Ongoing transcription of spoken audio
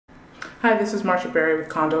Hi, this is Marsha with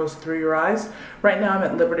Condos Through Your Eyes. Right now I'm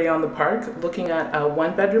at Liberty on the Park looking at a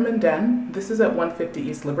 1-bedroom and den. This is at 150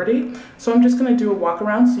 East Liberty. So I'm just going to do a walk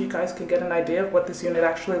around so you guys can get an idea of what this unit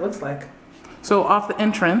actually looks like. So off the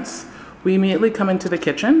entrance, we immediately come into the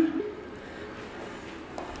kitchen.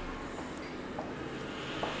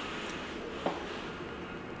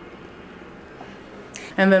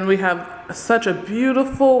 And then we have such a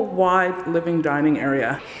beautiful, wide living dining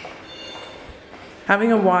area.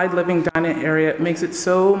 Having a wide living dining area makes it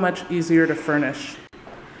so much easier to furnish.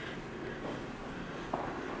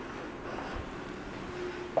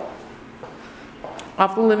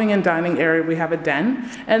 Off the living and dining area, we have a den,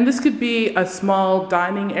 and this could be a small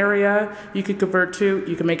dining area you could convert to.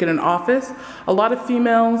 You can make it an office. A lot of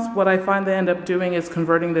females, what I find they end up doing is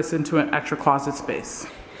converting this into an extra closet space.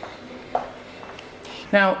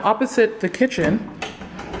 Now, opposite the kitchen,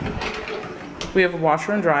 we have a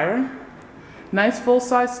washer and dryer. Nice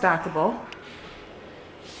full-size stackable.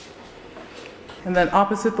 And then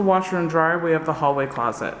opposite the washer and dryer, we have the hallway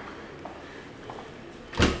closet.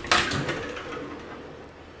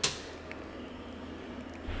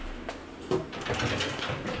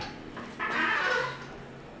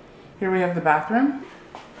 Here we have the bathroom.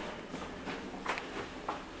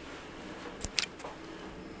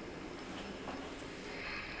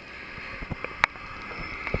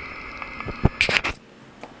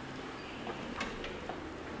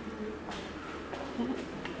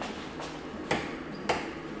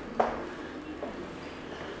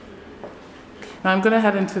 Now I'm going to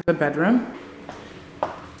head into the bedroom.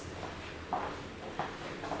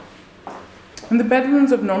 And the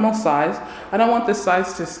bedroom's of normal size. I don't want this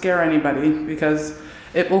size to scare anybody because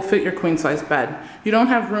it will fit your queen size bed. You don't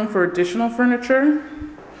have room for additional furniture,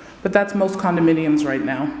 but that's most condominiums right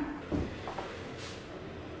now.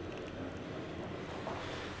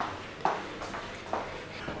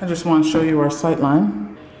 I just want to show you our sight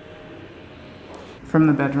line from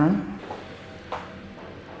the bedroom.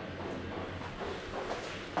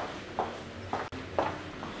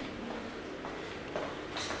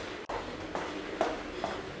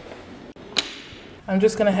 I'm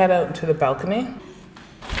just going to head out into the balcony.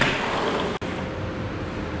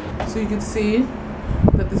 So you can see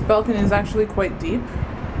that this balcony is actually quite deep.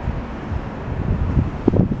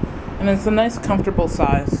 And it's a nice comfortable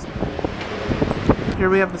size. Here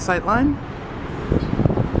we have the sight line.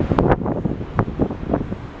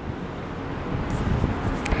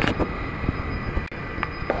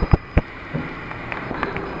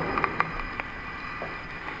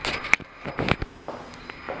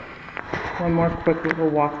 One more quick little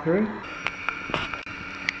walkthrough.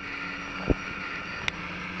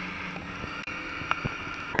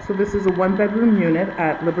 So this is a 1-bedroom unit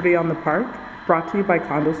at Liberty on the Park, brought to you by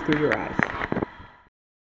Condos Through Your Eyes.